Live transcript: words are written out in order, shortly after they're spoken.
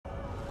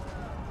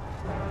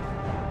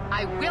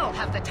I will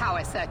have the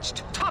tower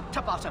searched, top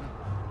to bottom.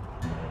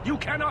 You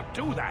cannot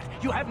do that!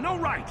 You have no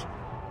right!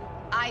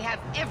 I have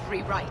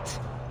every right.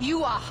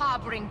 You are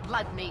harboring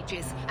blood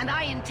mages, and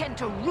I intend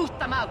to root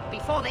them out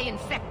before they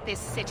infect this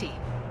city.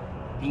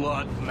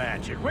 Blood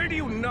magic? Where do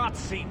you not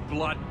see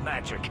blood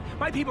magic?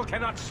 My people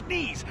cannot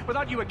sneeze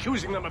without you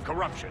accusing them of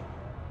corruption.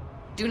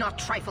 Do not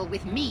trifle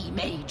with me,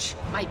 mage.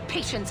 My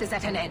patience is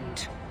at an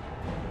end.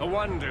 A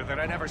wonder that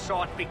I never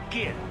saw it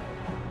begin.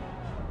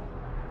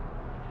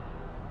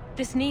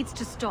 This needs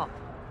to stop.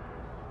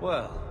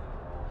 Well,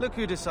 look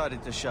who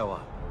decided to show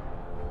up.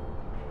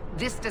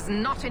 This does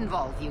not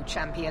involve you,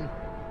 champion.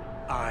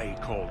 I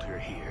called her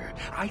here.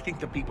 I think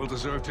the people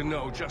deserve to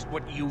know just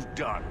what you've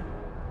done.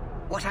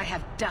 What I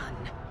have done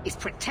is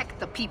protect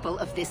the people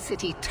of this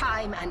city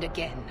time and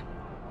again.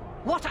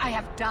 What I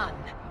have done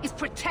is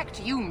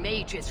protect you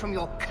mages from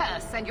your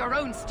curse and your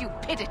own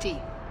stupidity.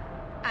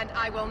 And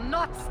I will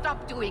not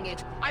stop doing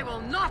it. I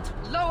will not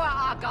lower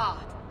our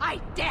guard.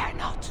 I dare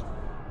not.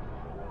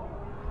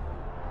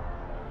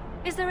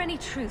 Is there any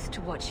truth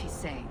to what she's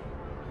saying?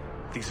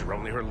 These are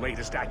only her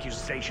latest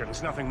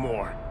accusations, nothing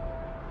more.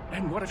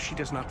 And what if she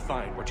does not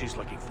find what she's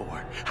looking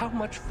for? How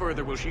much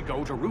further will she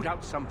go to root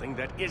out something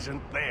that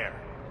isn't there?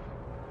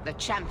 The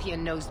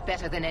champion knows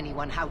better than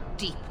anyone how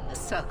deep the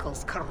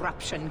Circle's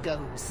corruption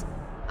goes.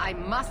 I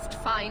must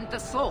find the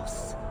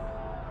source.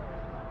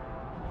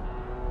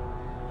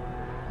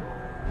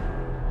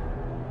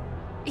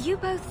 You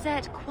both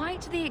set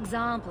quite the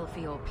example for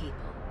your people.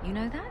 You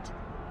know that?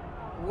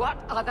 What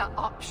other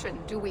option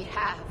do we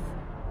have?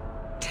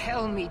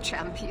 Tell me,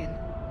 champion,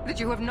 that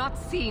you have not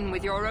seen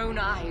with your own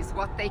eyes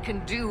what they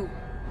can do.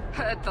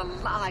 Heard the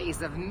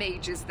lies of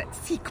mages that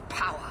seek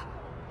power.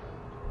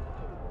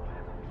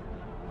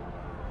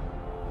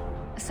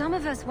 Some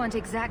of us want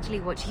exactly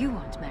what you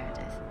want,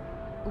 Meredith.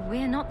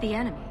 We're not the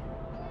enemy.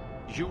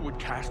 You would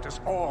cast us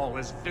all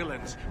as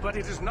villains, but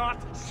it is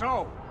not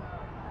so.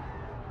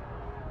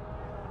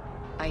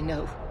 I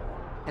know,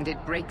 and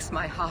it breaks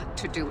my heart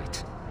to do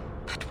it.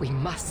 But we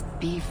must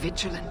be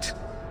vigilant.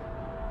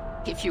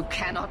 If you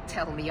cannot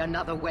tell me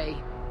another way,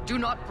 do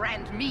not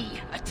brand me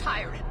a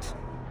tyrant.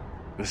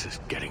 This is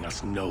getting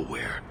us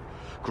nowhere.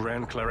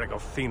 Grand Cleric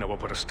Elthina will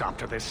put a stop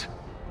to this.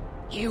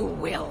 You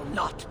will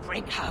not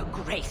bring her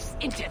grace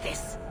into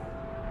this.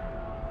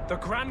 The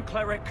Grand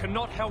Cleric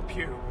cannot help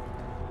you.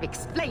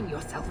 Explain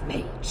yourself,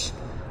 mage.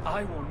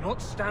 I will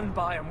not stand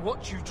by and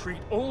watch you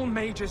treat all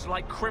mages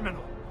like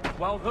criminal,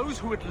 while those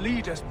who would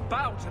lead us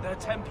bow to their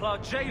Templar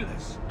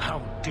jailers. How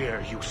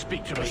dare you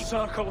speak to The me?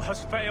 Circle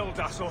has failed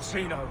us,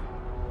 Orsino.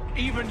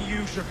 Even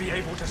you should be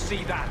able to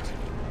see that.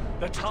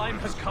 The time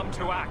has come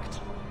to act.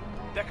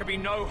 There can be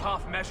no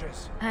half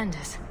measures.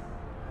 Anders,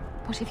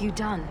 what have you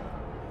done?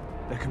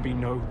 There can be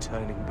no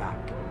turning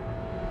back.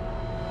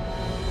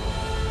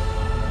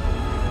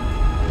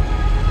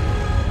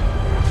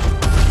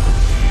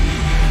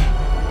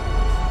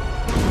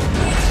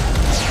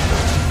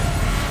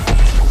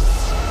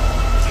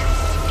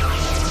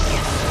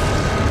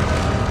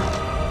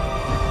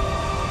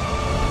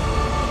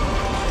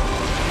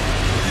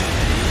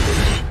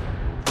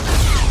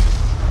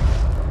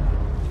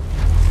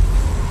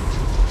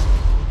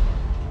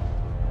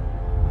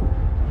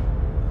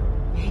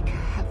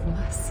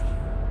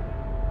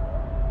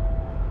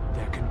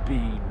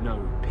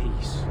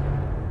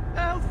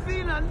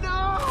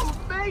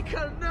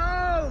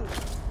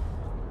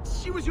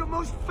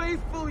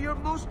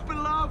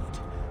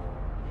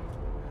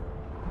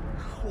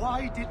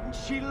 Why didn't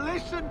she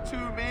listen to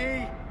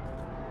me?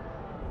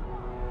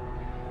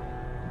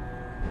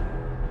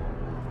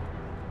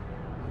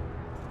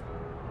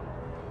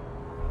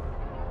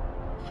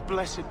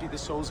 Blessed be the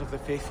souls of the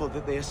faithful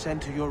that they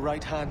ascend to your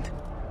right hand.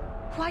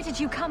 Why did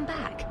you come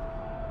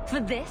back? For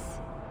this?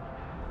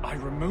 I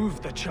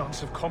removed the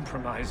chance of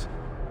compromise,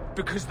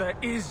 because there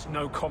is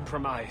no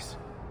compromise.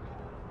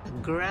 The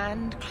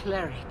Grand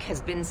Cleric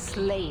has been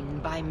slain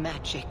by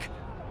magic.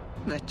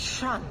 The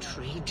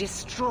Chantry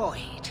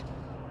destroyed.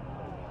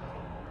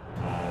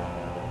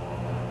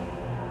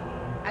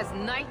 As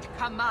Knight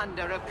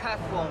Commander of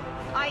Kirkwall,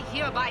 I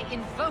hereby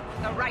invoke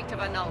the right of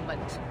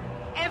annulment.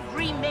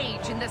 Every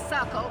mage in the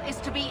Circle is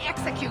to be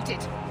executed,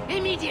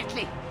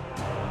 immediately!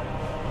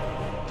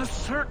 The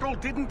Circle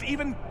didn't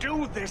even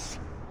do this!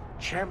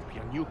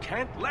 Champion, you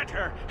can't let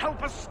her!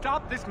 Help us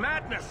stop this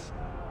madness!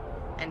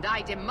 And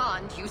I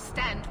demand you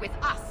stand with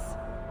us.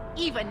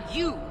 Even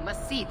you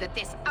must see that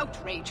this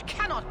outrage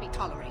cannot be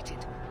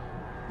tolerated.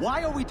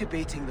 Why are we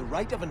debating the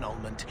right of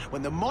annulment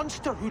when the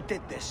monster who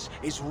did this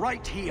is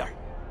right here?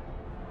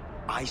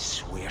 I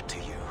swear to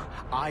you,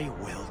 I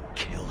will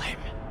kill him.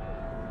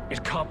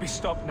 It can't be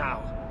stopped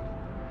now.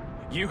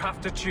 You have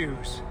to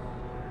choose.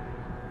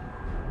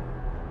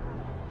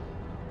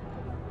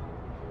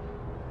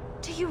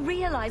 Do you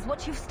realize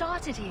what you've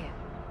started here?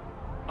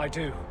 I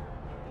do.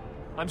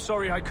 I'm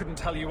sorry I couldn't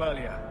tell you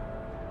earlier.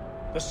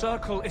 The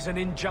Circle is an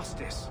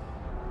injustice.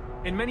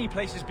 In many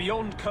places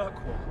beyond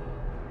Kirkwall.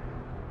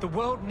 The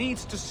world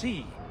needs to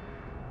see.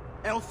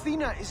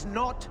 Elthina is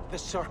not the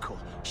Circle.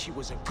 She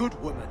was a good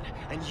woman,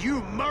 and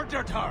you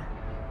murdered her!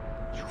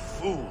 You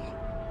fool!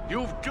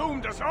 You've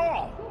doomed us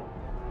all!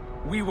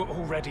 We were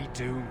already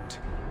doomed.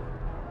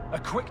 A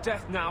quick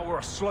death now or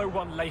a slow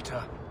one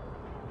later.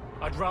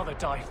 I'd rather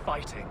die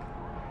fighting.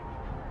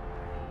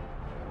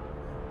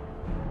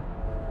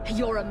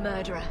 You're a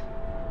murderer.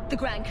 The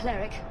Grand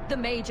Cleric, the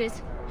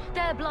mages,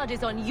 their blood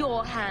is on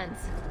your hands.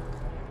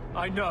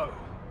 I know.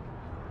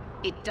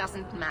 It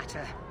doesn't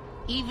matter.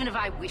 Even if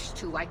I wished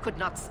to, I could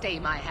not stay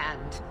my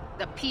hand.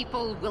 The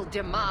people will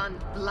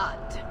demand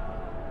blood.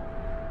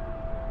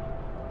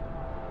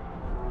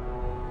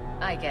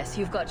 I guess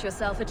you've got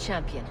yourself a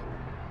champion.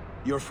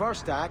 Your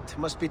first act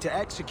must be to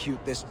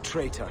execute this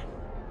traitor.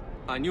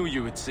 I knew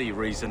you would see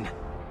reason.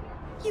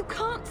 You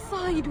can't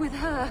side with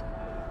her.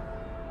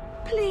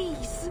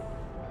 Please.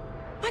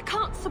 I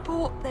can't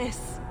support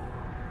this.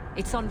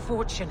 It's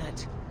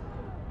unfortunate,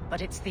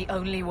 but it's the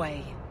only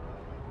way.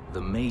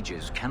 The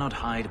mages cannot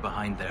hide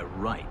behind their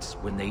rights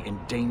when they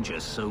endanger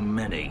so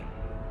many.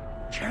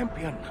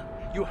 Champion,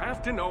 you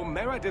have to know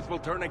Meredith will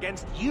turn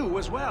against you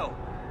as well.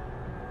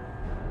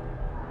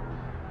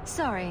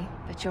 Sorry,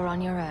 but you're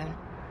on your own.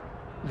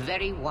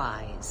 Very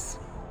wise.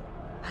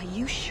 Are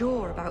you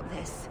sure about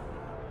this?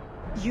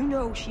 You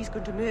know she's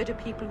going to murder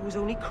people whose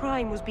only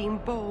crime was being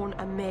born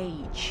a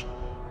mage.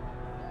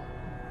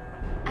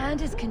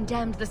 And has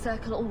condemned the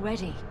Circle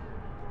already.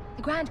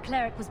 The Grand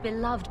Cleric was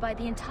beloved by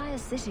the entire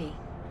city.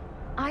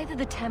 Either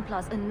the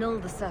Templars annul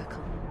the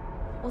Circle,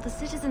 or the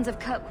citizens of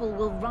Kirkwall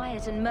will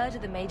riot and murder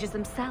the mages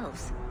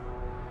themselves.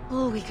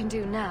 All we can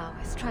do now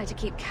is try to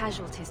keep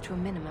casualties to a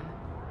minimum.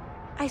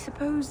 I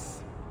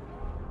suppose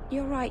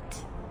you're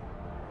right.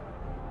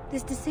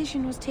 This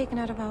decision was taken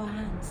out of our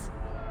hands.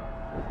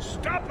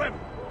 Stop them!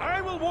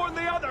 I will warn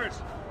the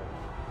others!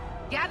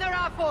 Gather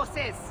our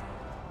forces!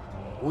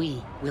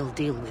 We will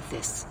deal with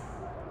this.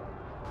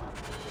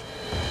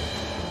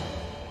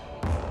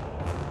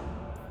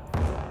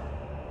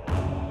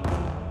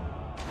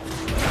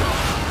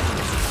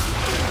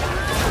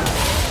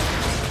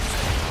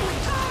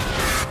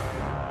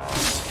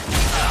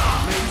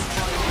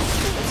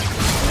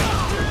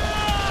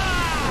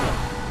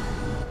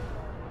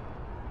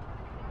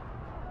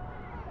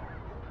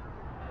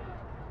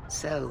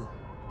 So,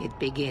 it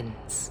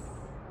begins.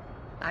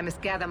 I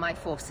must gather my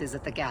forces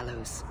at the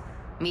gallows.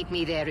 Meet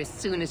me there as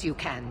soon as you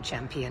can,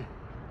 champion.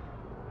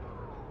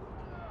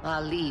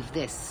 I'll leave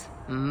this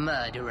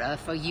murderer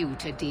for you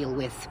to deal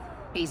with.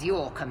 He's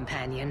your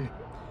companion.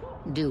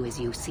 Do as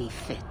you see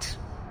fit.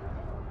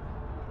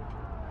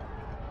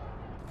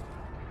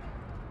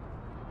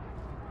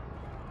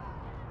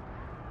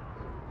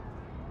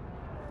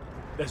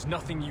 There's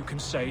nothing you can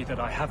say that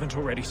I haven't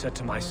already said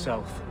to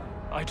myself.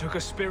 I took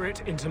a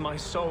spirit into my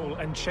soul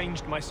and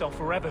changed myself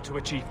forever to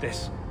achieve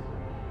this.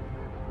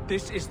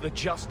 This is the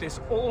justice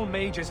all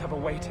mages have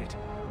awaited.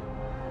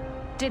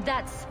 Did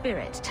that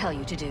spirit tell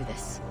you to do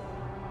this?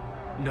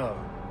 No.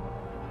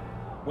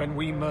 When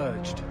we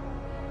merged,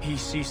 he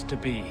ceased to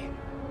be.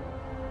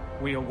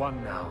 We are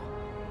one now.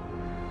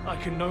 I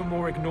can no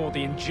more ignore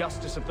the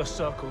injustice of the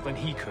Circle than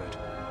he could.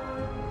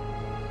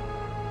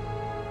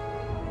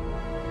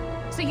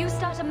 So you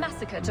start a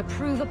massacre to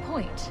prove a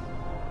point?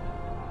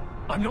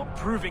 I'm not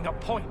proving a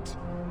point.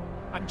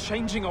 I'm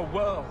changing a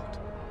world.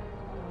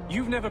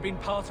 You've never been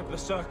part of the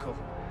Circle.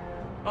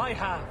 I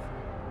have.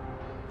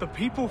 The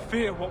people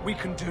fear what we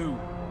can do.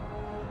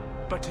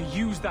 But to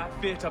use that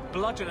fear to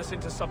bludgeon us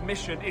into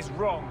submission is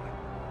wrong.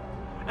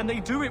 And they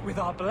do it with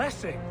our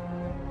blessing.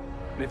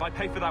 And if I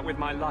pay for that with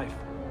my life,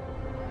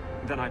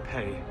 then I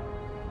pay.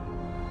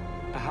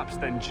 Perhaps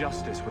then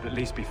justice would at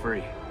least be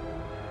free.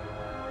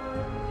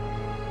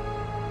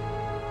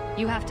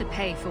 You have to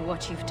pay for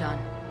what you've done.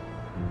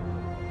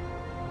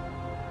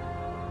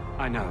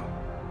 I know.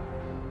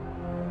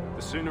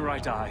 The sooner I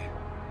die,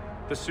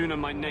 the sooner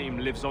my name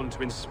lives on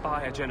to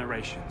inspire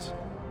generations.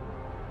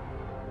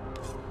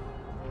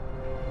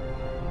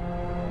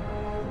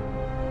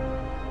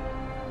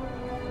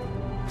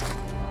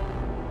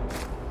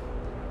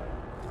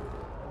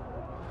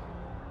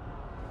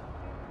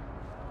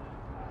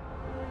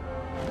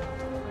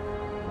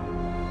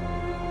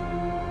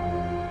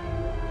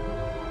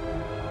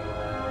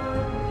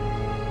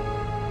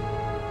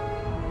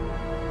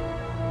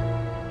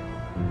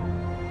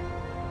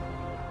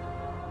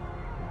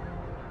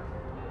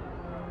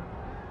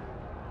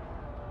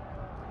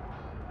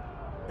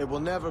 It will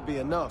never be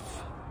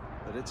enough,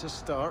 but it's a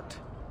start.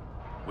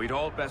 We'd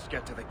all best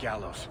get to the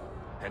gallows.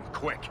 And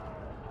quick.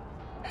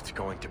 It's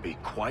going to be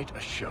quite a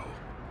show.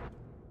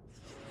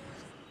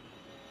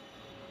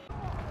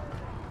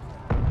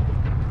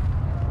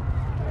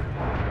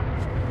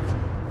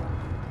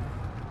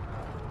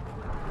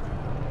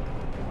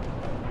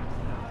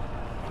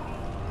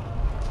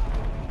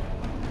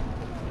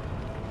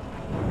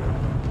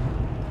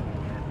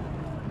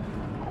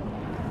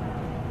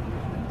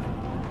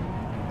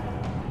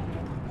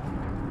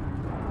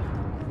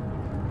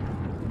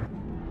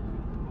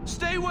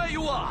 Stay where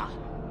you are!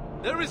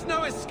 There is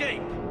no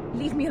escape!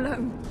 Leave me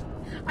alone.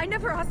 I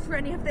never asked for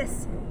any of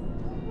this.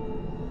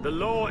 The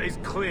law is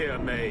clear,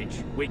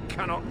 Mage. We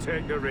cannot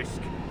take the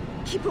risk.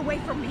 Keep away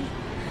from me.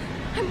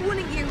 I'm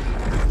warning you!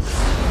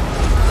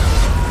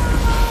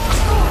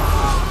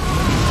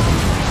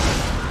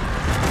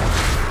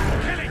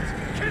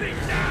 Kill it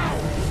now!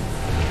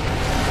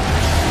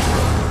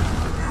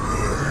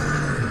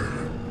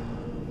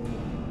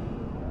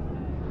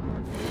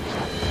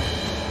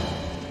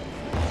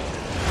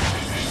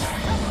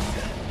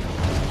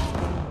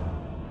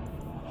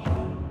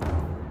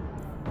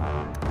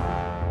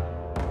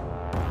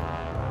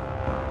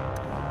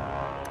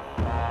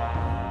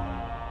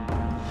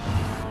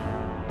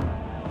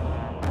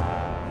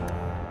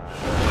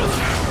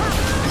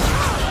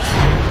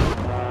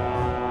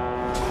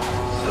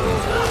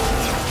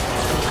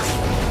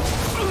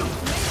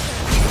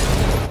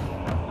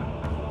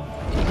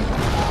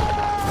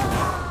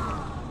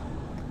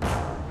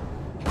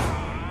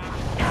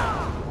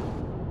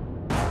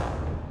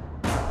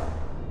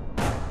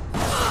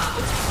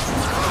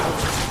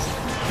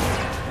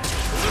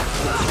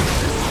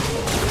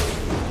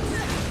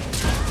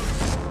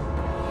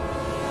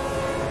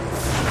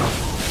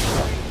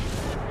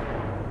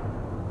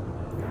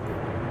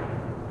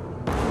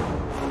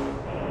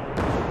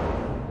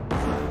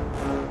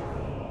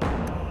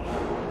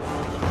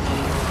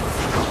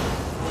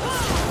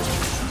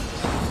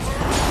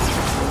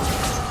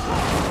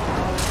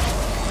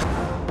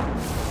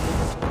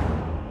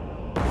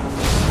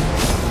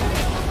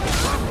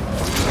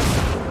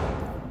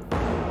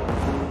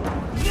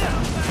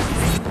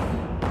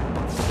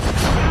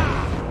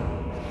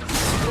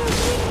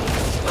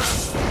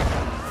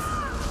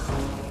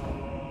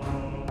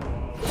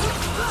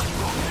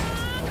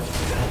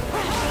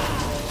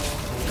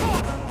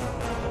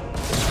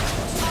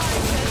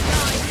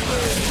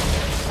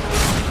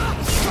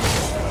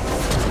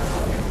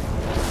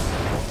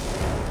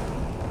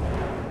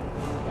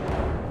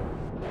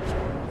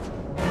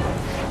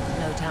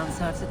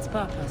 Serves its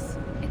purpose.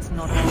 It's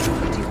not always a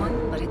pretty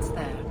one, but it's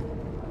there.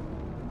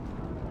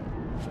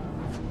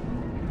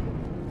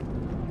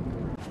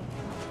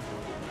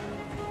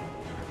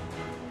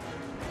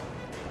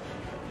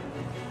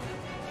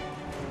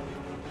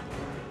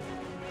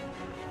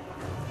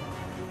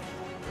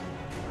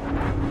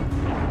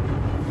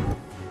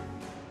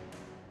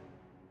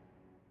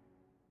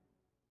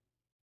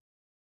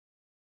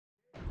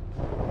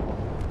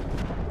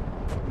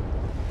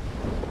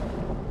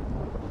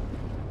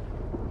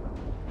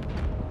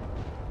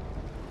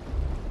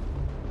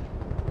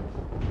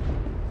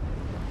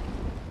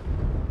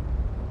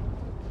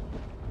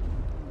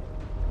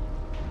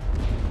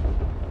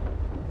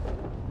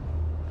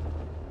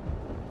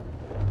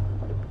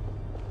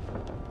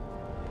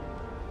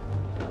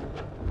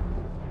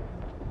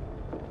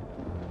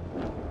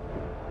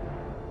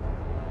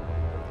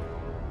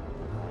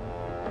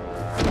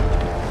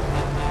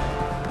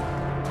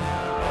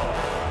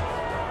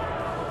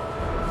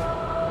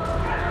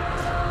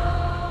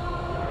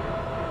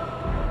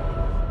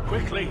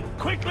 Quickly!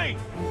 Quickly!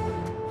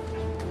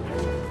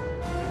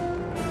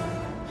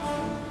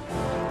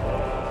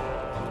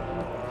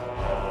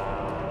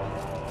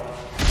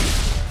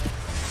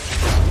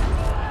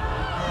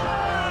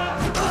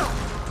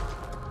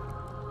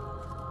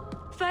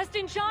 First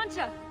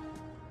Enchanter!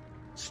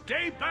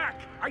 Stay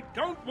back! I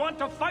don't want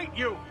to fight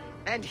you!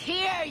 And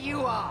here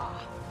you are!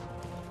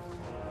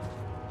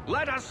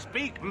 Let us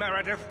speak,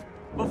 Meredith,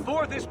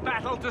 before this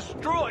battle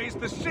destroys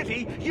the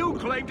city you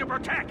claim to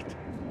protect!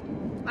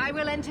 I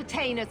will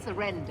entertain a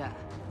surrender,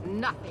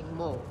 nothing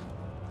more.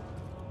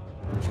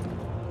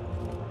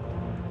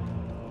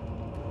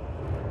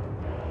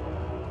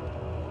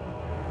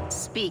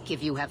 Speak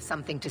if you have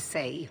something to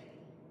say.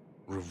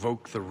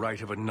 Revoke the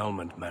right of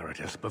annulment,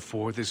 Meredith,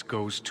 before this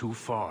goes too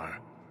far.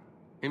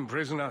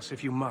 Imprison us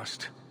if you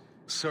must.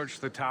 Search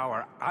the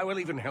tower. I will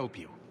even help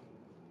you.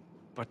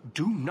 But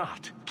do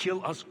not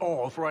kill us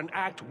all for an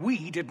act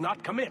we did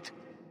not commit.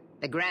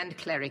 The Grand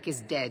Cleric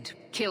is dead,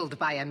 killed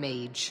by a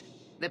mage.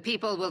 The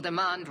people will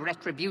demand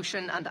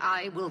retribution, and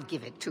I will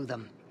give it to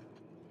them.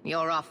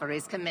 Your offer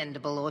is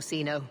commendable,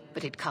 Orsino,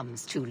 but it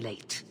comes too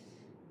late.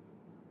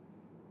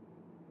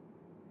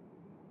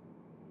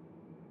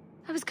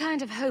 I was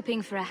kind of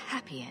hoping for a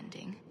happy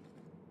ending.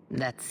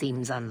 That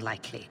seems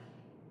unlikely.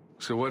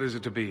 So what is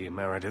it to be,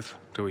 Meredith?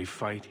 Do we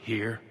fight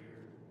here?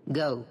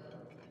 Go.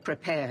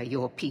 Prepare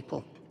your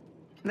people.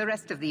 The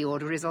rest of the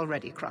Order is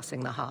already crossing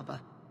the harbor.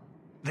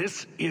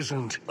 This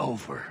isn't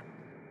over.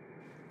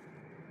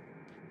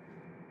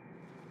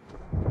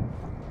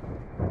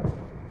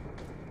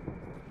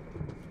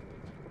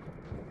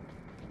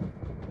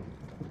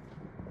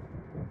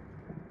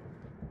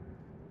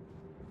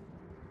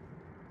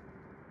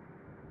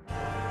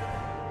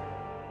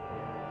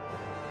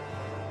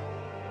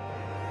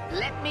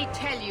 Let me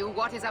tell you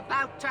what is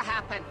about to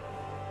happen.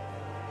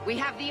 We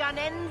have the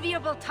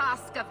unenviable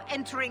task of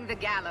entering the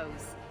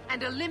gallows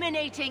and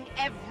eliminating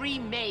every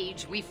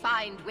mage we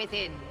find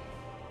within.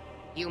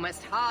 You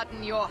must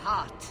harden your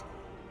heart.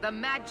 The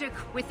magic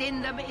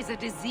within them is a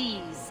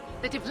disease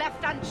that, if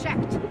left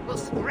unchecked, will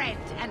spread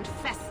and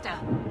fester.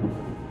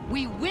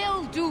 We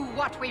will do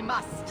what we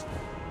must.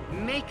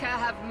 Maker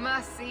have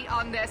mercy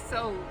on their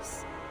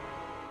souls.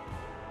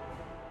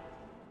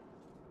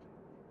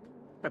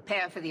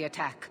 Prepare for the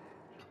attack.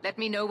 Let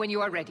me know when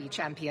you are ready,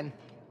 champion.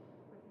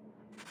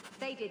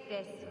 They did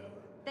this.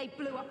 They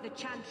blew up the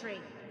Chantry.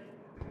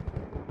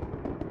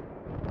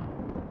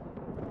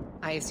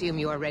 I assume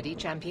you are ready,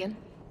 champion?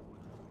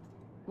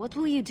 What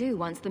will you do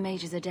once the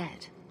mages are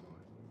dead?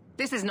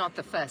 This is not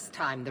the first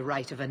time the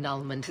Rite of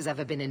Annulment has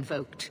ever been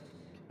invoked.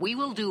 We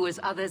will do as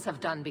others have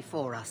done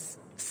before us.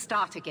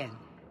 Start again.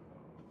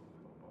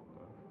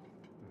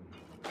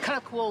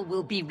 Kirkwall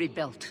will be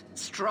rebuilt,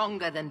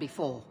 stronger than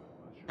before,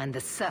 and the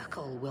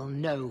Circle will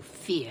know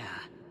fear.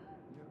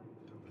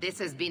 This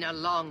has been a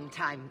long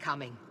time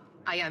coming.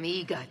 I am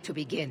eager to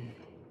begin.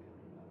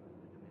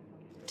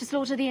 To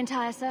slaughter the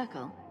entire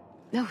Circle?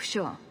 Oh,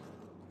 sure.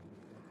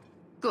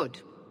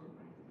 Good.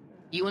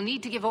 You will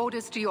need to give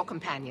orders to your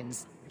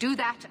companions. Do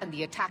that, and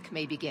the attack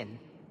may begin.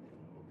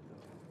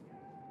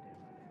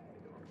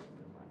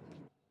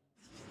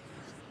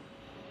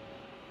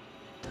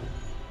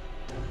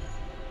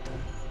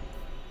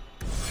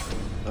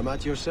 I'm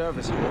at your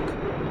service, Hawk.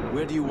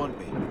 Where do you want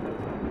me?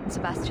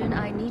 Sebastian,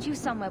 I need you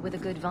somewhere with a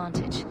good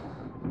vantage.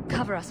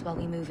 Cover us while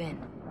we move in.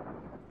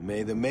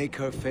 May the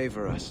Maker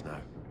favor us now.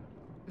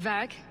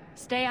 Varric,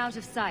 stay out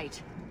of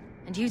sight.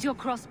 And use your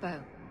crossbow.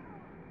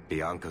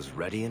 Bianca's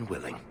ready and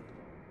willing.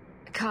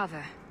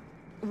 Carver,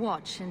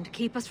 watch and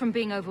keep us from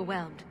being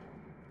overwhelmed.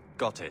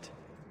 Got it.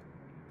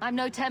 I'm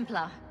no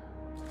Templar.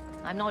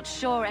 I'm not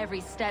sure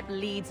every step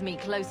leads me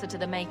closer to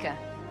the Maker.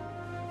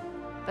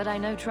 But I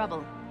know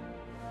trouble.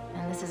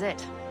 And this is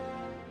it.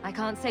 I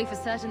can't say for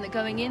certain that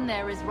going in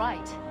there is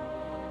right.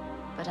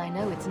 But I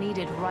know it's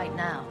needed right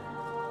now.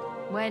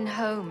 When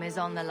home is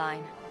on the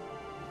line.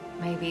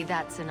 Maybe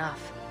that's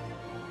enough.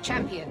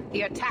 Champion,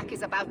 the attack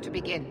is about to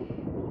begin.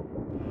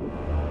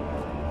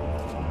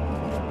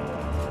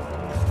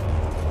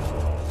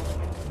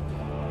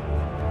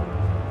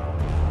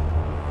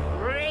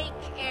 Break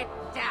it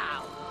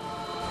down!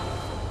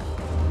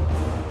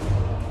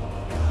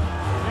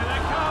 Here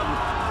they come!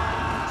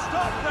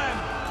 Stop them!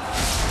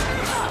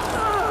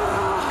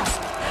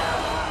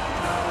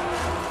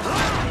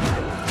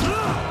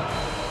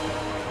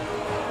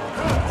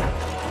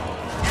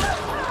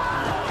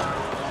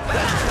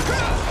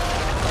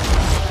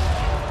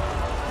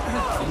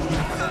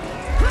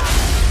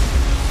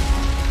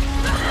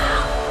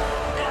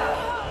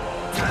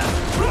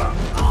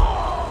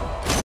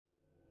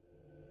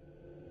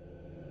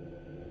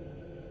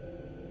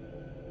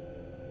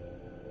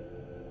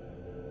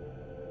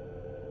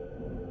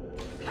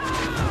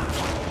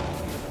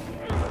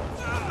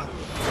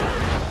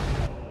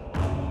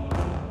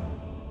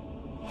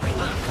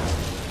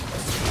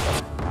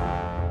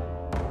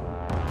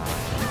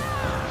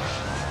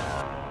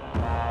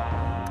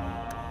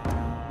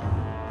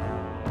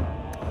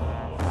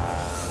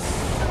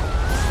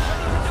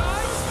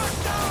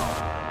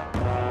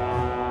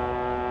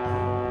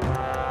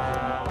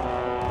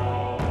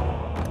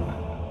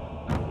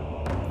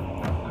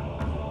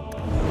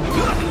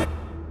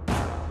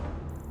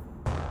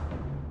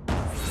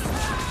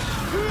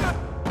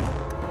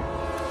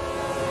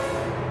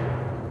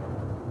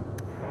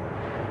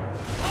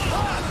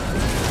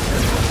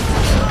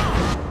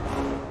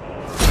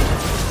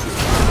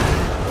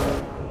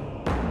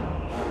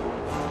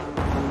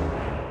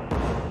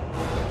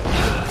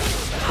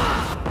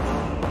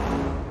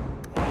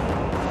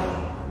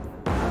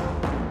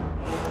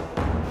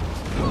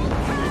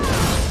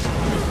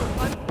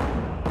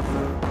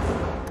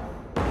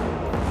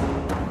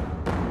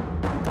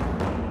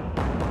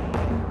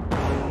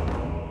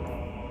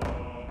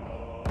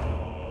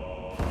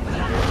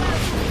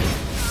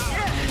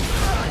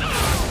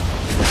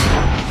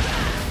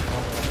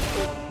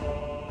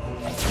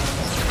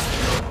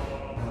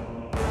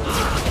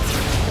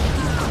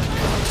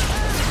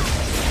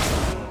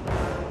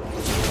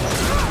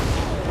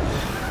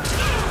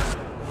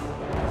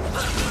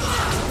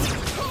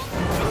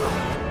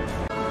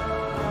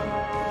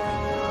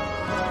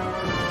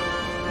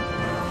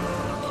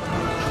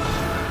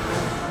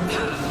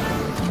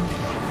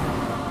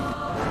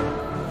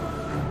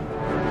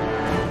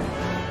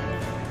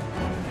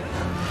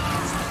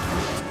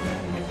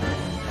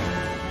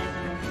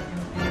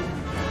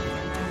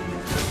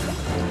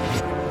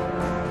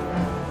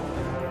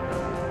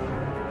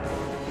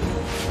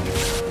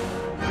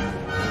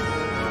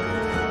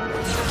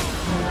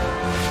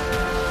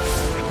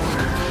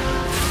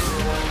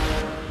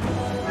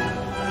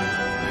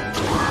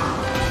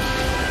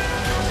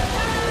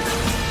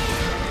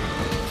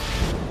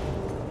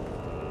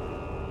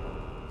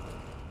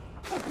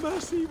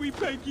 Mercy, we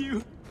beg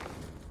you.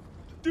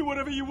 Do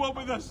whatever you want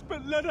with us,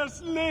 but let us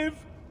live!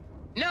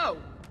 No!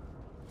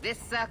 This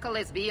circle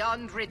is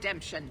beyond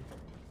redemption.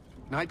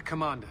 Knight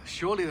Commander,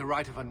 surely the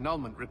Rite of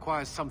Annulment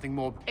requires something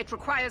more... It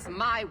requires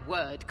my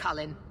word,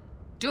 Cullen.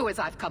 Do as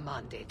I've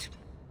commanded.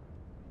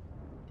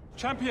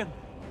 Champion,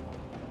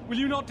 will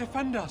you not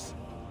defend us?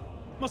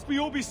 Must we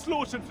all be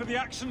slaughtered for the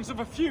actions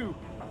of a few?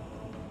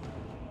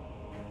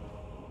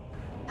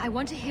 I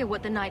want to hear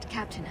what the Knight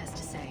Captain has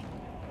to say.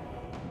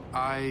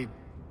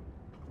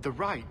 The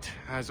Rite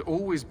has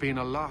always been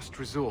a last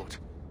resort.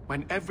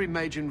 when every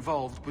mage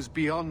involved was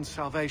beyond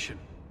salvation.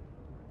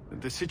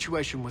 The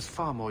situation was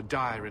far more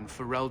dire in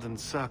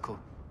Ferelden's circle,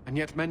 and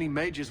yet many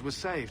mages were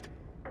saved.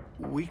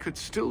 We could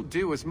still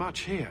do as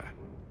much here.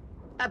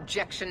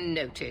 Objection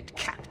noted,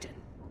 Captain.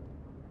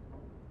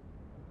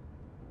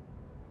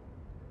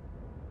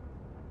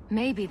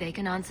 Maybe they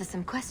can answer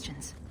some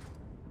questions.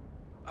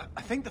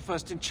 I think the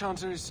first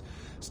enchanter is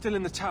still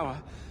in the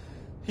tower.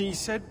 He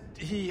said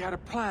he had a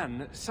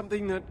plan,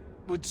 something that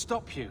would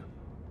stop you.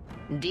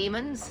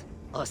 Demons?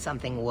 Or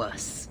something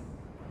worse?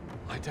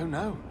 I don't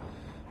know.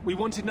 We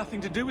wanted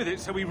nothing to do with it,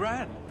 so we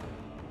ran.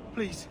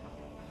 Please,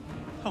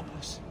 help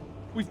us.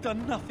 We've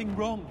done nothing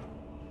wrong.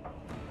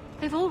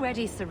 They've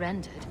already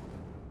surrendered.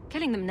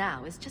 Killing them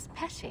now is just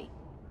petty.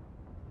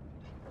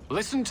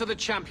 Listen to the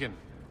champion.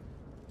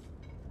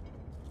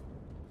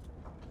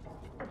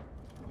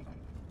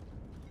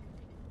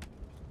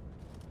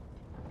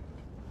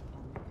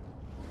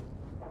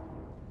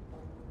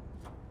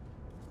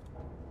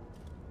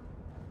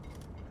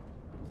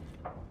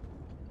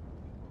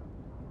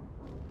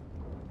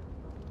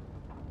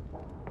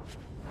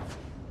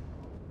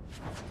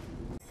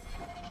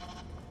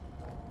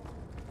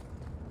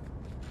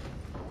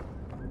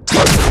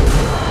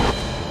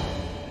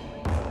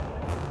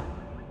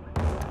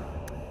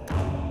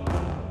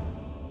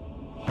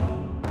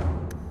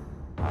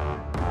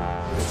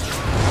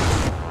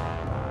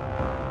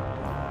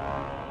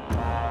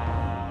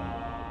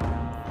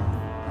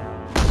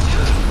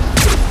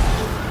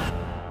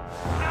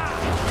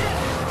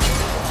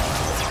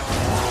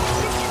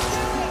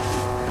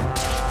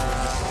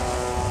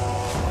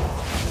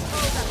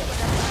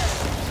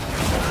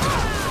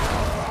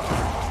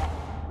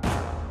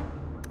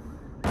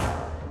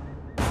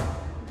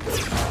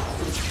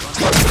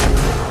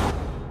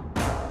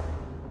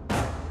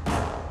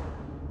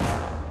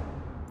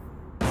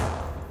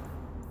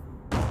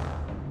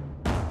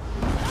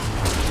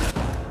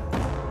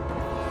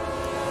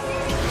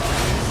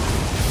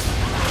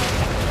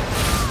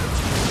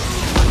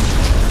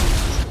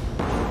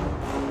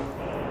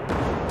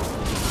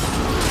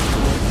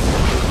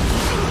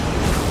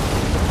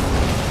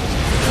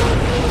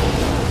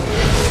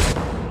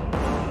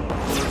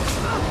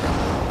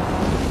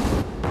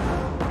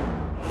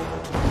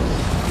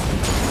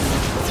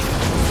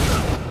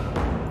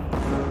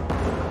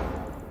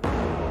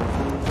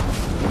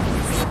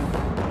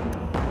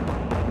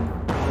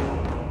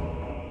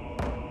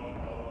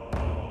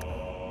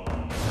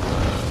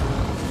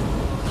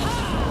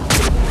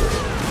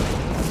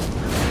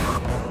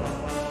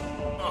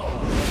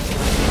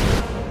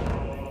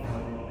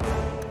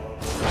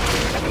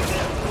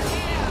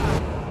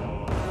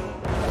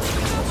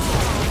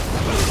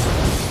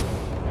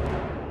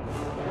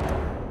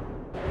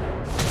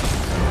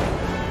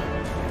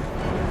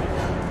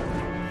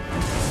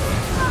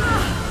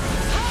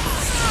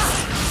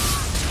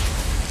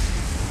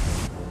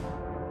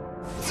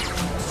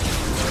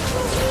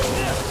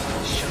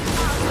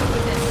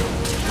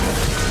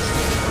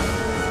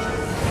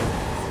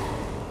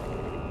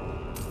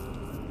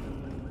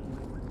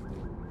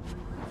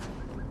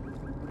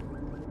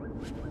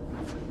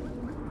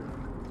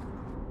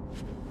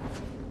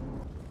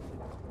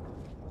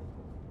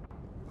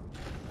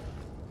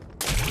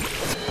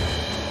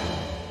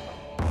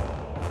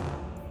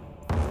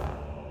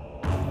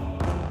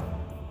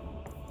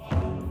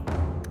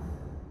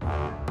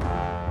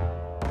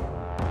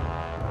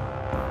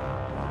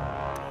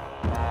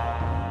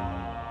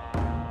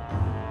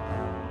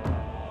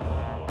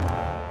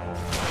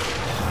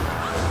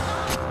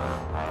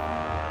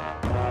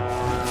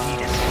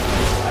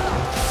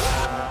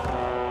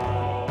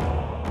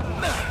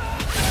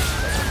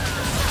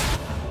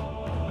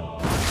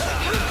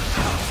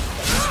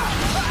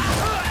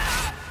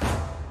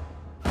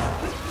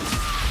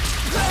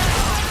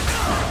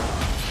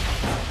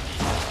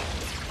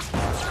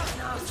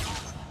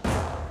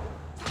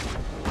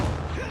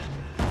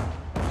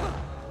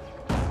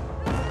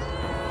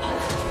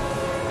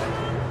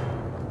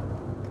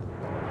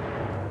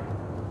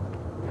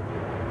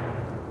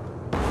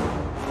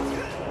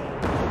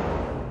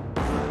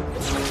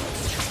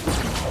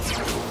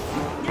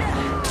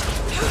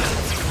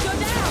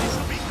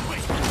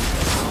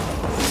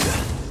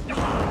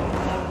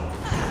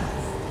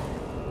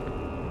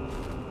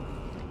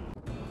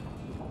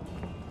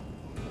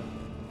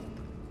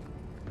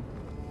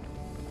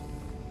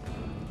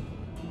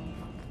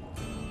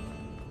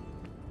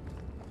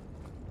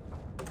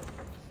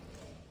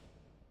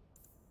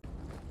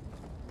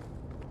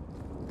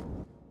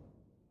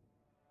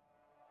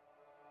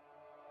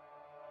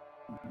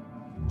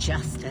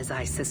 Just as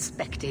I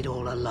suspected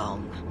all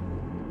along.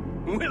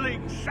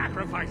 Willing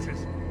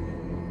sacrifices!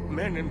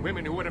 Men and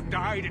women who would have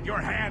died at your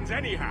hands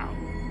anyhow.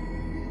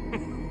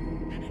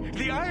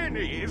 The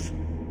irony is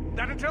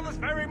that until this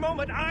very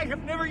moment, I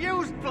have never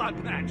used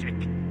blood magic.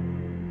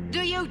 Do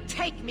you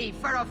take me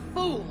for a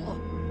fool?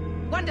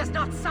 One does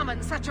not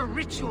summon such a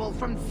ritual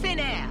from thin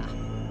air.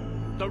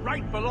 The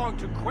right belonged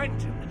to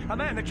Quentin, a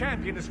man the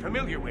champion is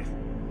familiar with.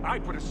 I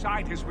put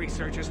aside his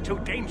research as too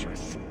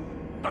dangerous.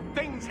 But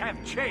things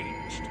have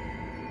changed.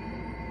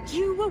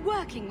 You were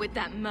working with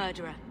that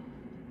murderer.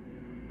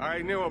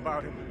 I knew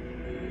about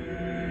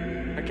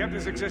him. I kept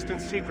his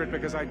existence secret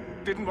because I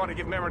didn't want to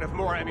give Meredith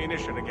more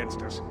ammunition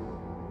against us.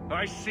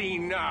 I see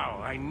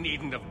now I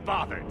needn't have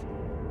bothered.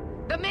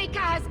 The Maker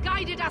has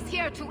guided us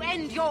here to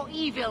end your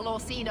evil,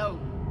 Orsino.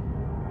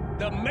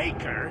 The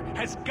Maker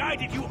has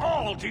guided you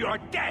all to your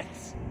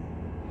deaths!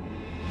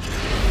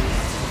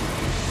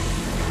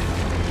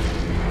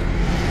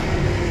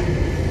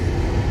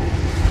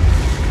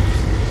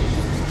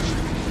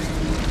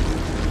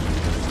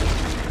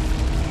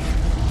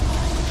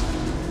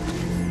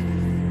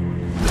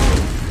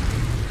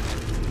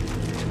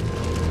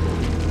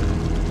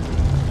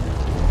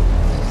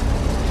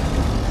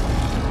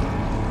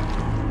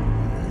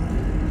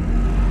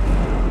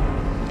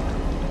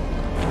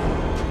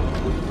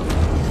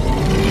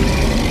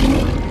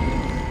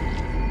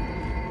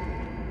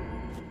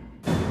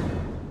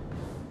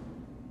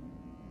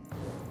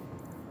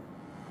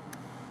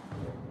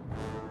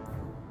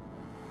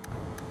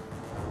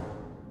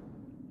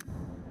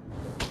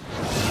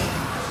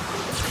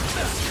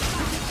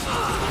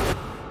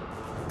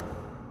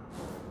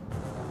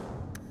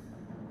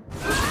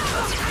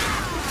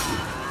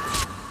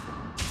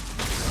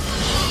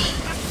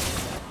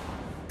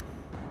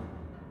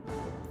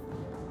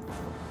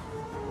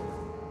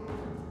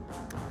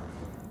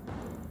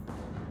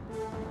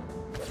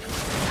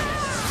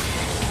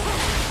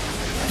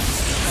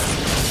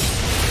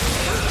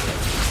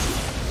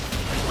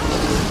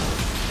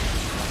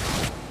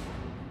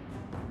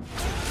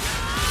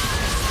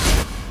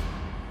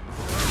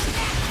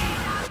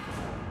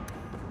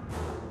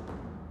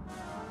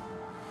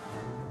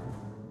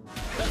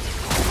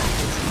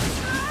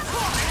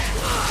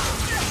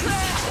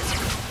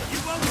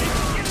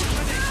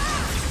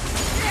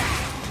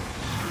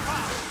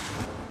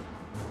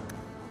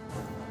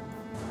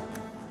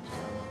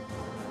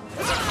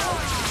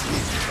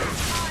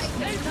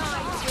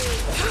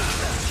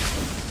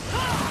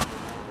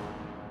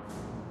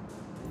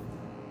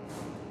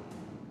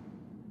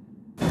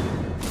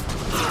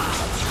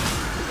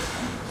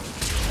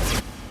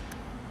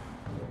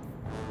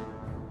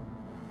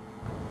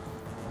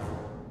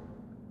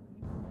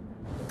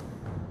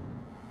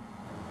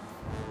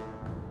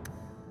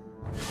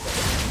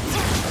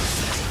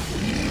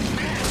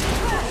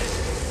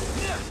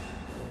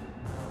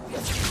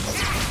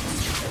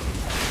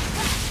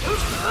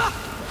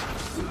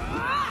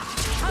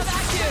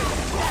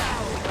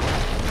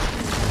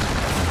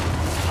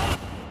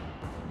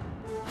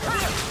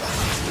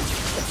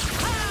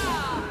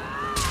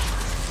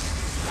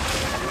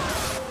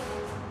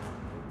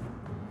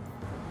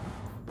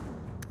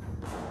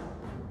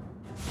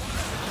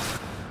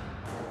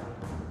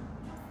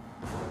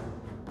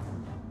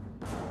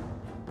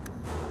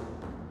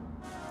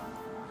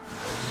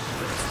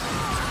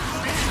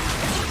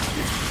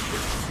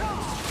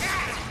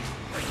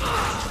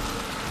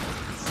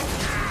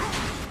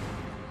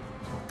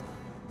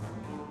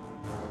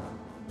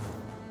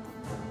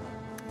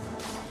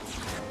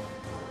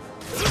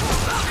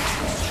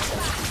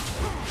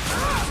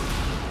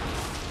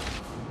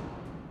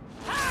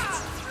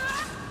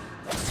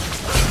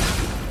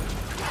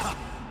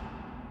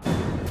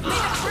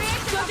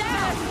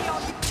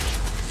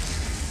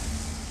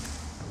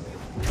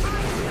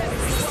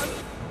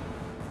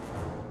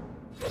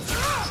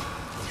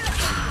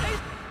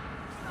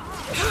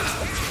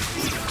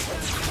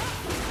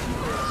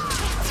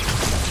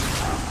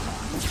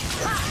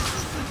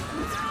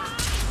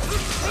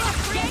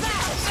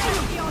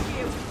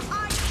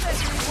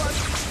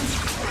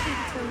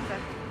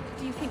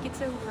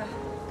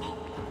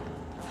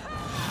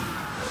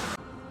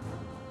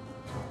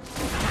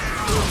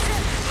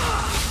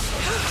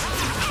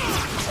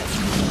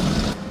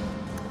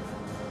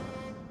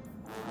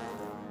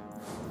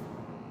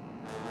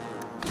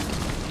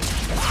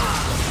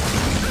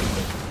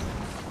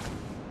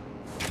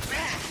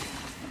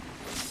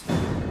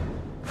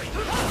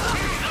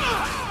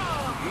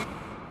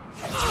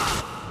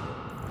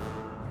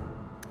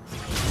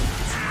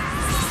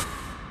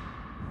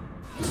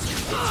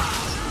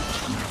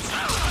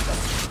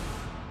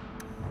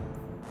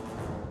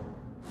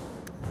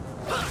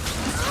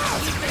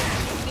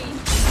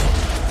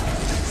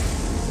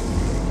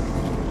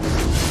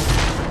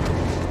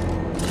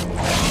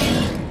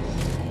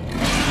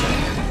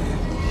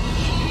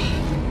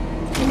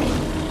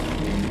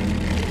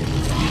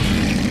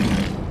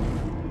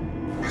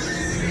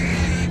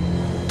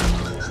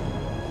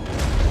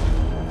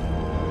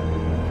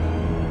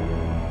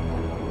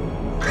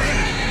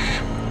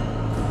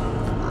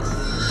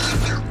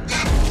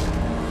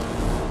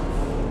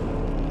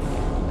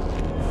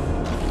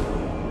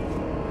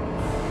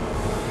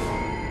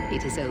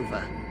 It is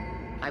over.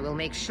 I will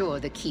make sure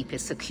the keep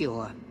is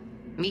secure.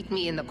 Meet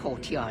me in the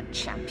courtyard,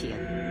 champion.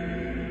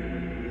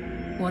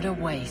 What a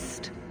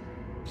waste.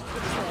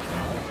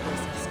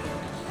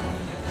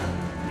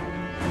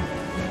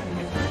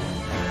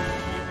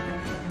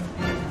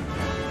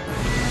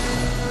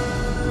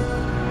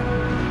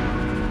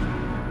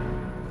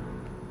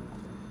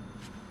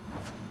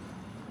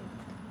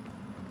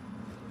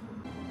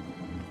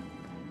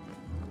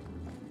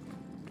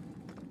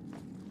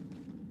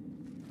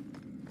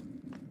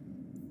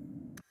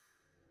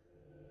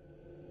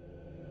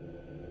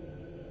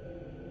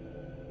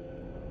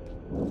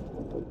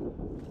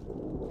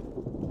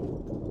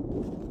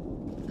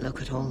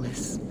 look at all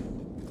this.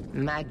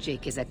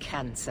 Magic is a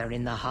cancer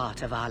in the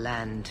heart of our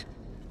land,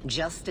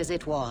 just as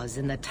it was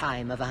in the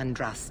time of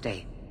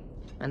Andraste.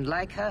 And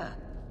like her,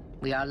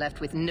 we are left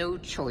with no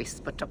choice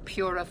but to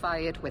purify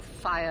it with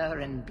fire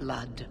and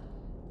blood.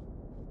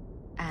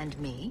 And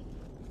me?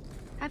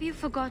 Have you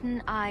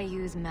forgotten I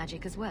use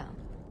magic as well?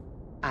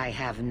 I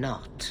have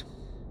not.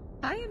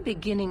 I am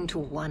beginning to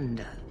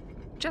wonder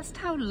just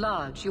how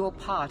large your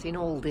part in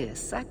all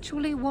this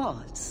actually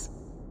was.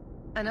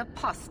 An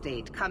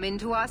apostate come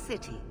into our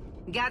city,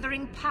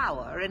 gathering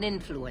power and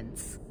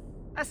influence.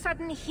 A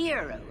sudden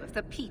hero of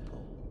the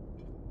people.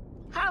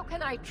 How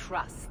can I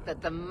trust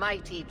that the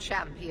mighty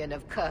champion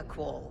of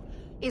Kirkwall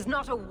is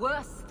not a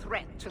worse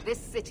threat to this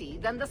city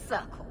than the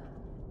Circle?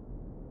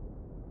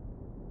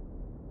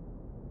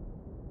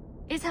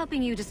 Is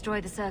helping you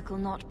destroy the Circle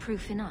not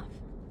proof enough?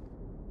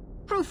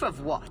 Proof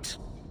of what?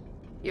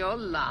 Your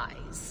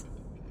lies.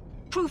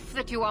 Proof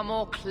that you are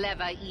more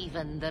clever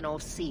even than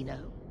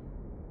Orsino.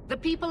 The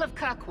people of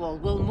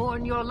Kirkwall will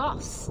mourn your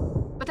loss,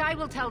 but I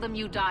will tell them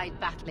you died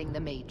battling the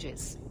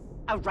mages.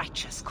 A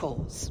righteous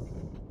cause.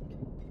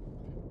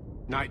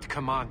 Knight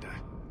Commander,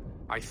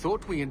 I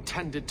thought we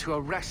intended to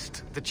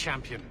arrest the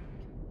champion.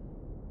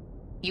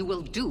 You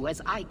will do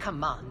as I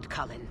command,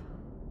 Cullen.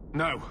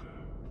 No.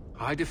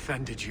 I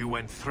defended you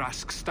when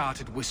Thrask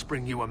started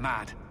whispering you were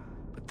mad,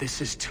 but this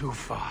is too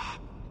far.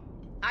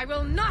 I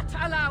will not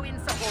allow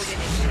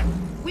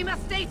insubordination. We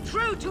must stay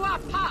true to our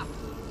path.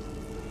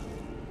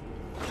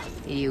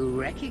 You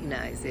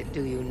recognize it,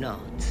 do you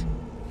not?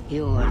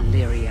 Your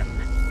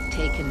lyrium,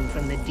 taken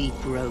from the deep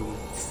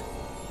roads.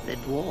 The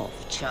dwarf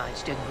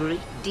charged a great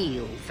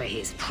deal for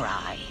his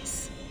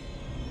prize.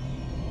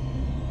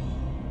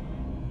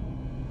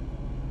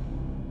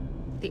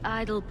 The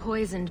idol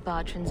poisoned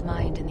Bartrand's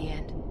mind in the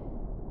end.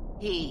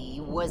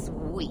 He was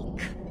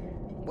weak,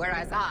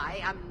 whereas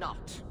I am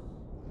not.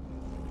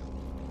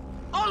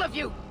 All of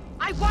you!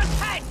 I want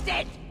her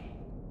dead!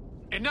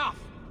 Enough!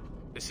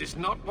 This is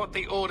not what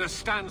the Order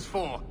stands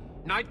for.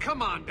 Knight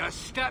Commander,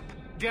 step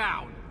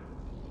down.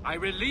 I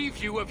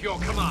relieve you of your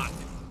command.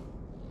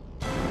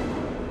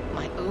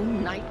 My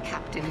own Knight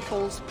Captain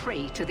falls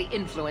prey to the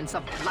influence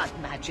of blood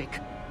magic.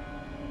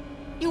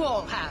 You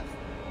all have.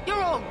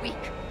 You're all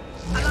weak.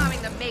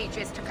 Allowing the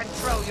mages to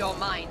control your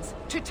minds,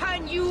 to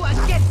turn you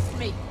against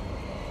me.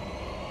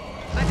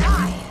 But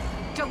I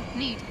don't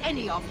need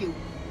any of you.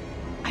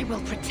 I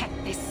will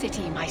protect this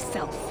city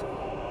myself.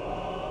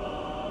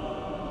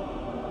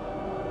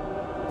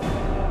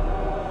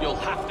 You'll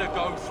have to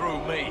go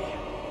through me.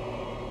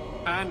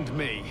 And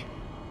me.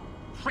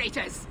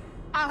 Traitors!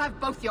 I'll have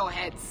both your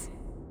heads.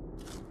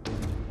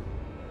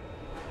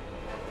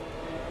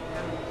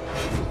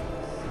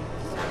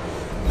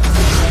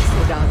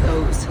 Blessed are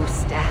those who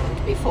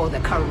stand before the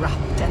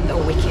corrupt and the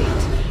wicked,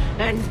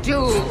 and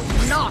do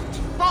not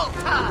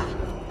falter!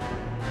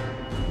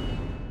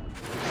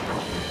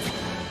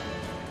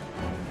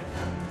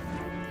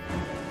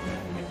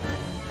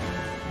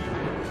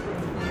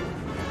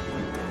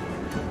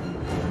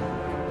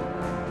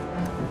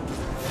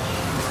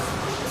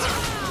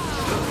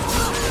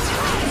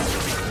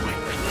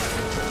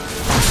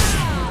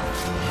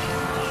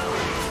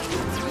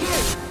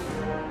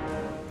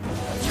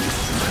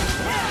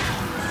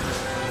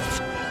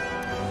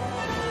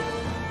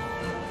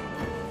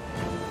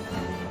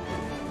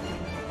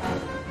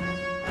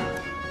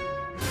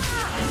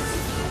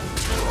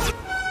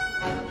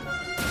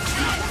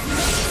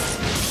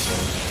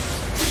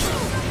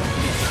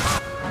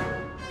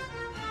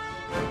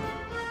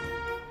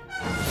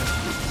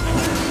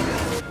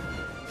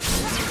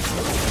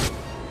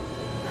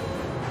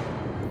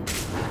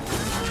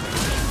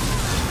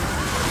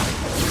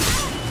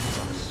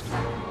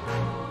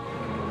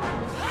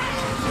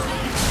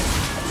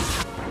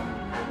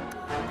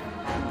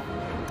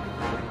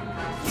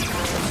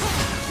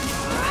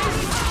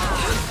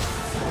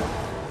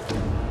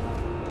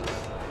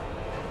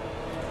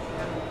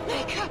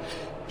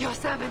 Your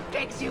servant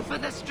begs you for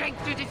the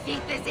strength to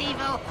defeat this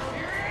evil.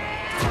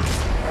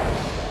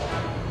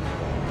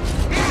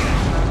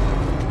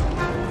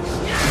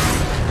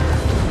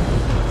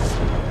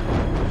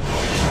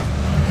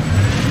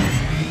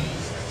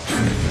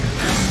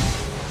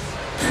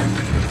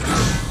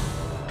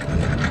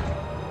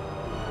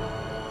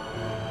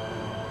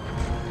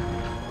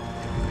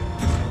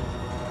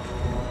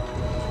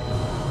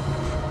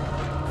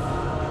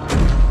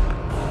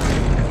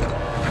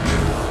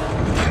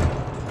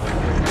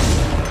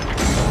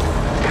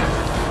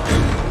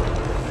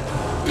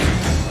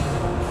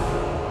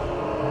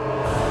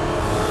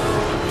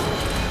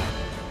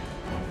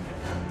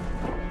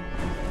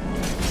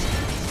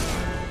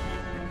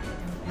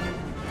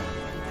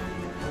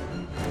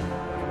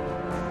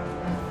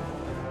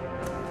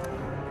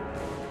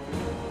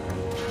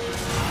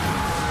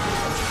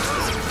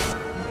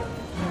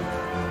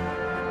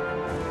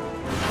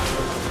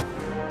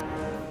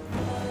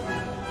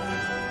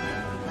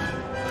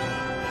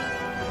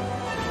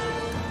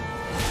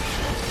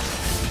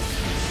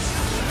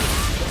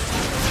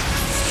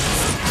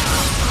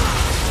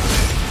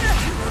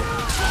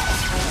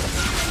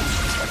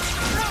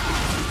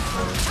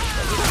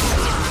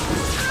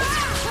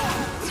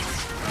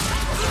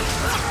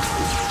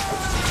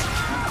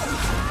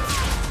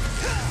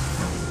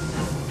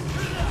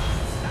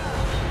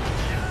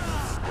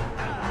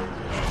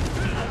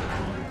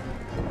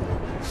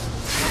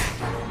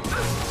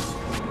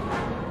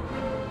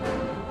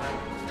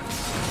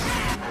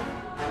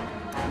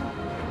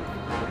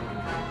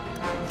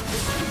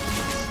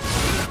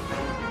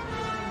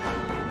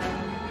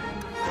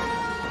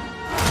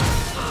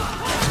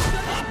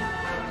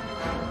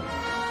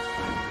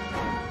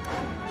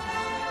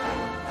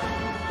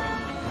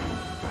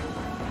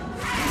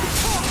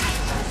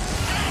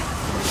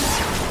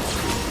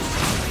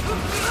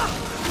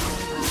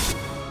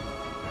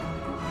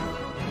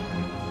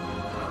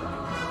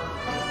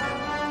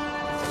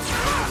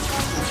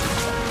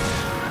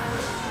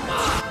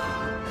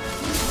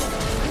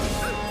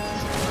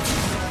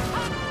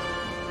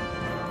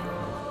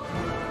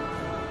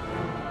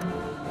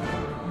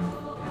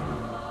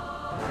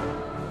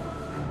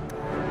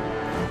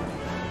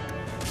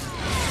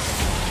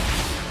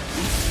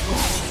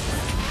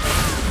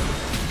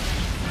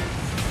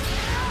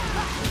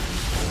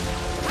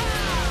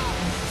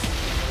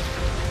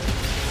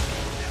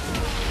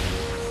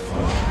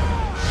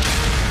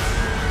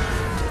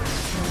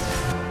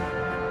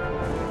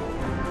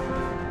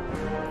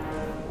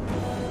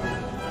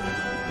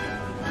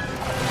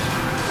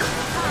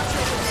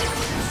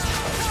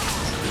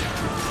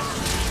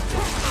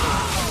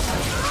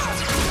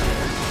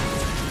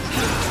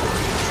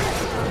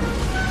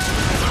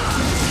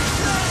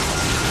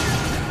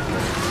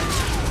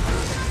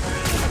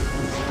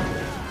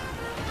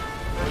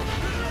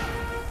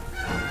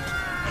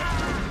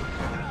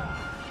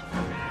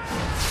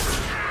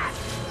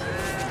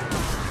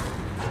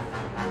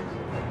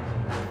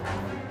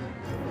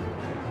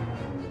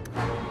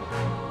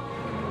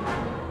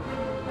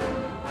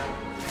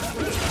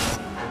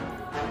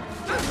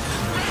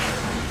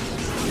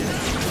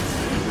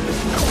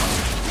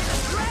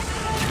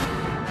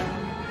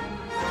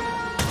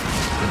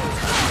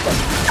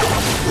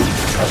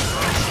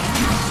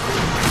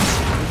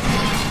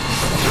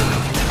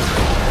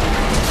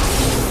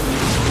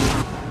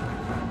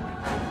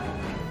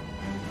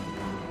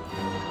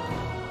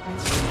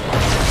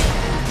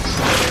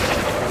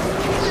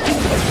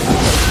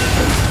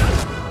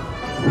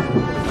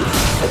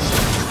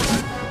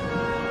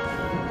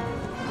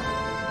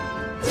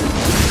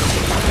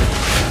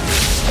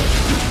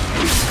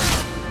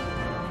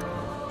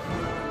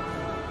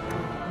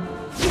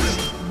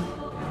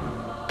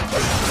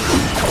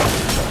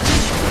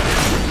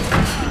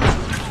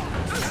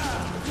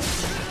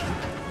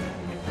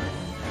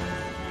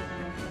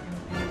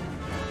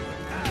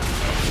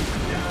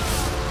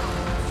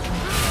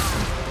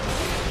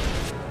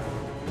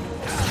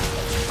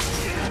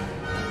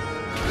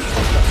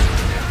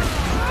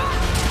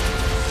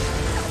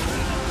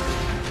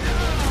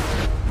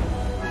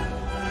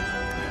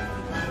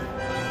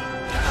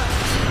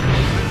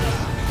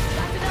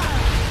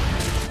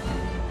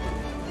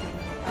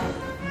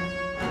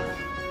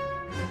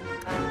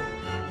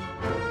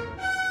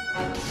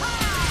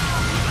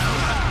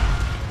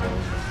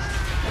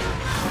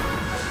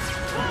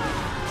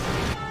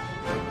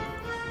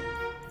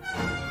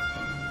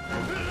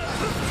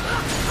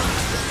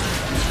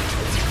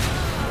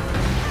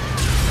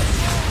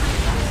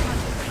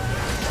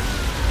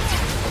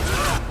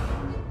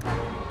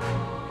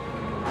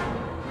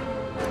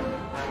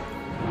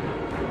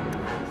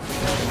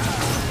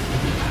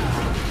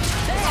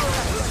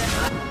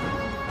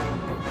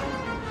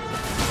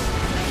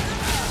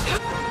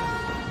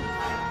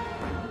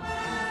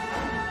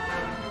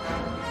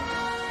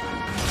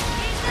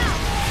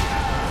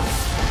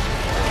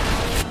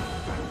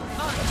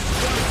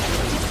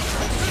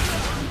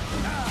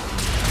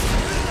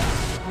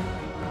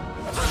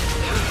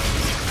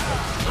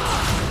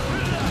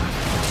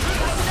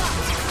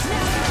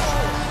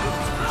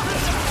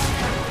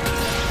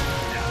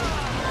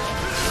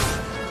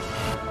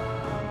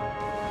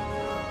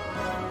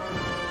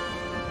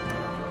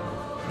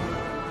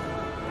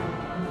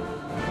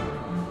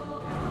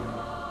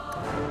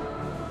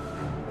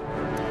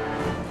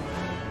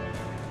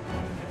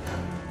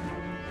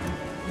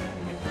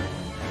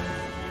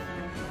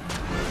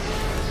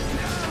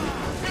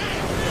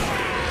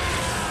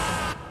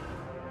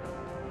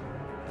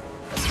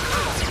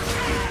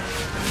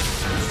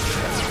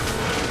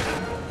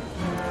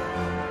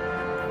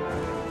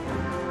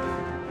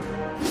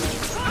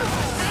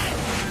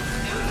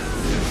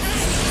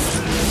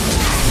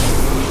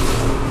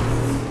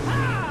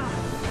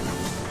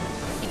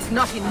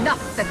 Not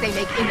enough that they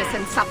make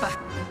innocents suffer.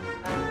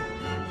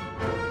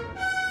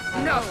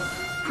 No!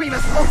 We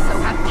must also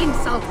have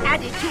insult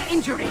added to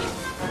injury.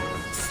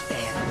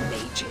 Spare the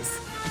mages.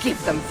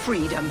 Give them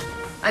freedom.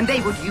 And they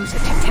would use it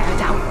to tear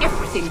down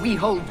everything we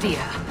hold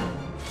dear.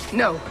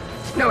 No.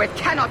 No, it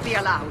cannot be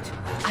allowed.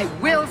 I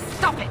will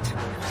stop it.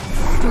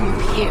 Do you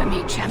hear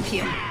me,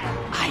 champion?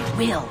 I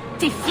will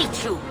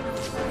defeat you.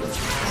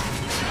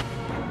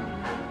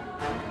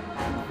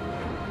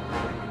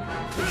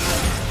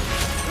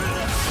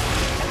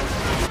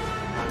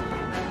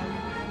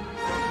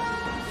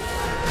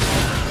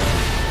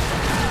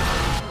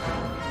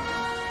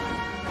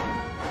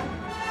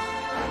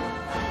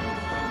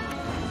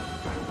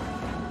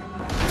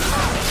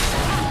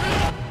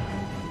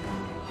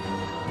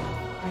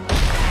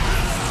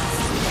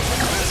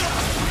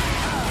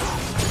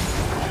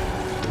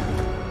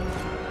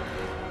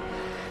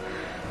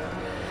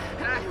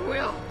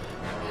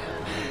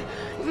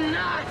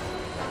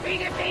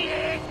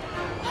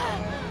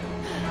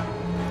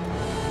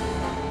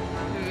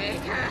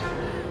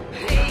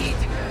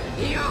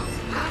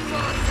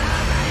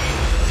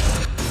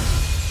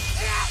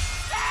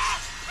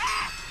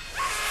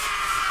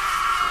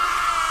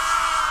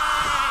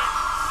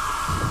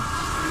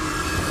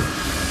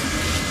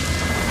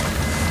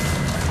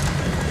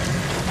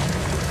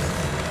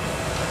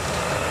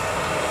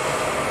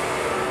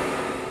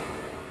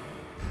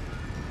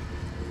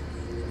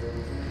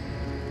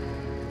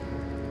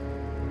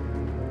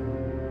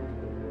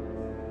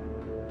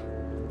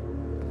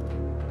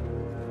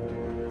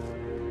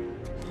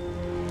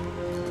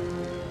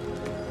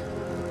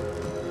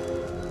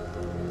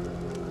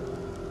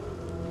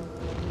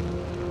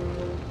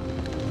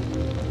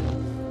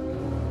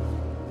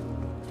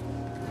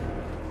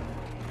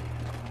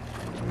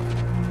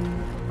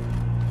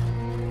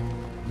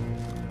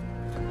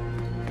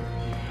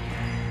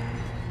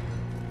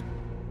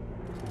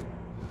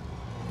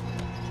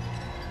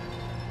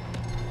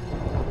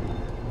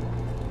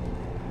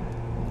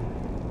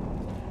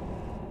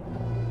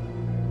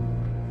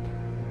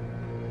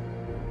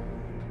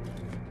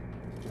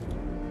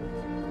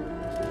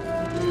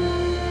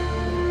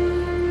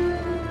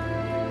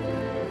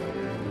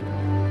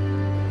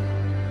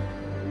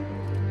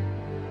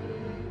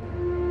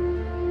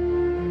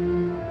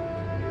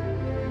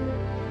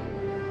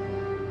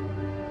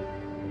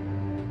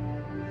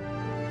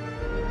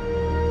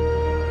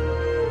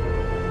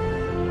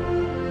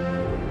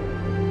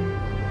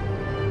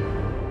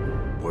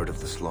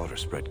 The slaughter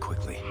spread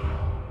quickly.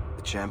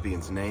 The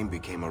champion's name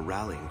became a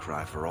rallying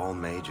cry for all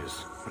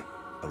mages.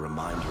 a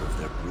reminder of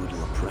their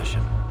brutal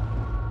oppression.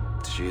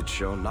 She had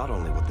shown not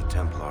only what the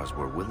Templars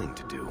were willing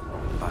to do,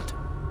 but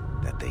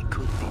that they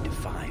could be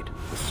defied.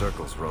 The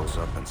circles rose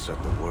up and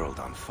set the world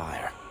on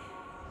fire.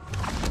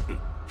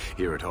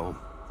 Here at home,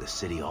 the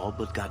city all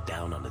but got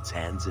down on its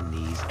hands and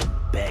knees and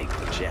begged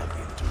the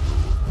champion to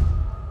rule.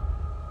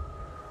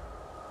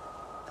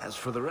 As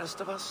for the rest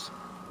of us,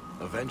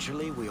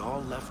 eventually we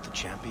all left the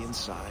champion's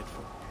side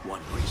for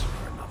one reason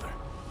or another.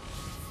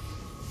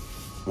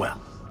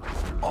 Well,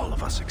 all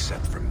of us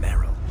except for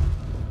Merrill.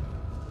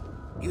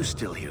 You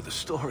still hear the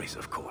stories,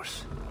 of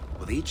course.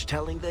 With each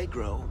telling they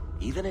grow,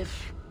 even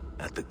if,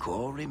 at the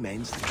core,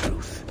 remains the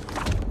truth.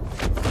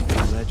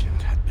 A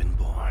legend had been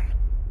born.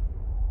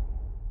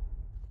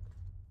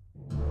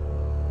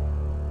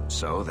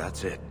 So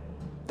that's it.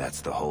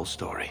 That's the whole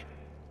story.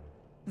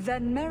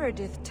 Then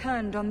Meredith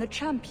turned on the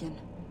champion.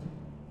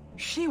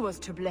 She was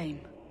to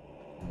blame.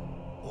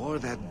 Or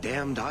that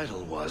damned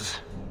idol was.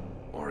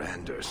 Or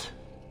Anders.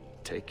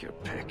 Take your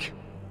pick.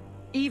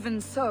 Even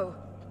so,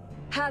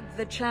 had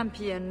the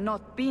champion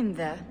not been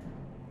there...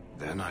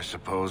 Then I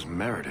suppose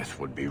Meredith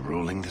would be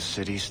ruling the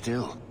city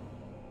still.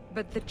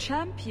 But the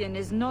champion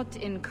is not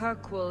in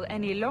Kirkwall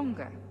any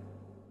longer.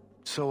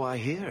 So I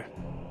hear.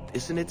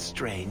 Isn't it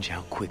strange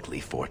how quickly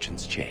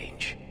fortunes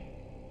change?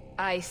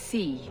 I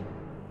see.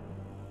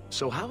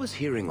 So how is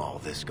hearing all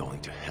this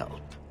going to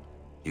help?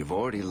 You've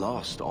already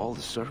lost all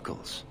the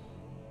circles.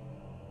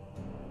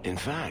 In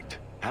fact,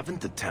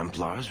 haven't the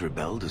Templars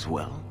rebelled as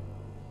well?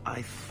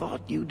 I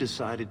thought you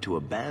decided to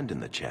abandon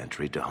the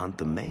Chantry to hunt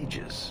the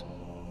mages.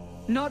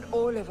 Not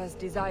all of us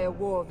desire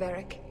war,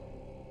 Varric.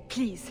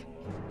 Please,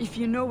 if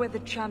you know where the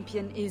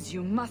champion is,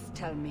 you must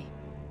tell me.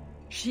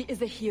 She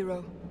is a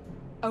hero.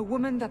 A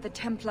woman that the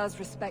Templars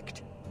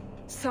respect.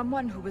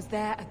 Someone who was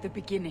there at the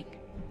beginning.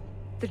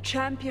 The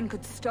champion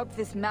could stop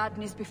this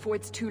madness before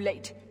it's too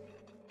late.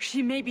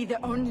 She may be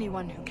the only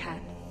one who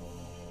can.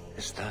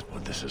 Is that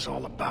what this is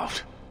all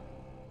about?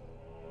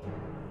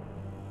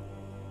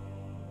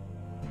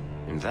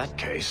 In that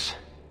case,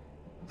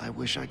 I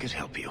wish I could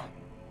help you.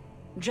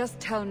 Just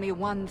tell me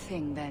one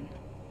thing, then.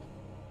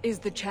 Is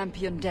the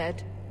champion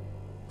dead?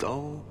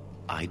 Though,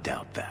 I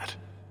doubt that.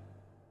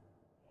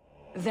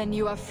 Then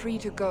you are free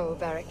to go,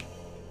 Varric.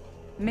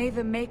 May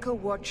the Maker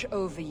watch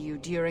over you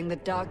during the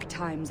dark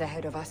times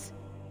ahead of us.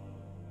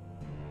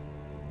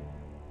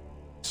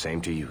 Same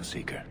to you,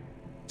 Seeker.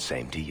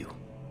 Same to you.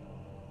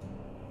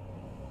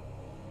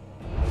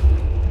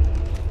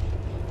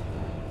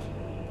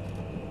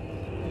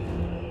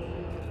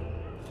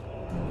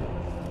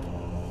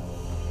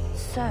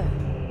 So,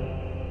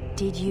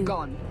 did you...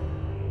 Gone.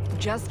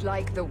 Just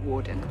like the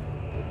Warden.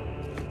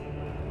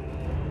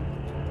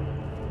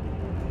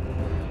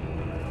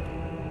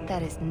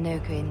 That is no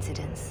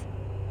coincidence.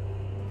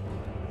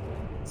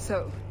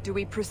 So, do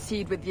we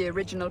proceed with the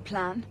original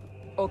plan?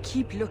 Or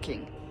keep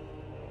looking?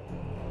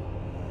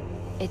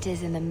 It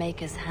is in the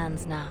Maker's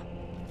hands now.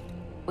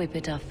 We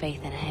put our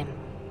faith in him.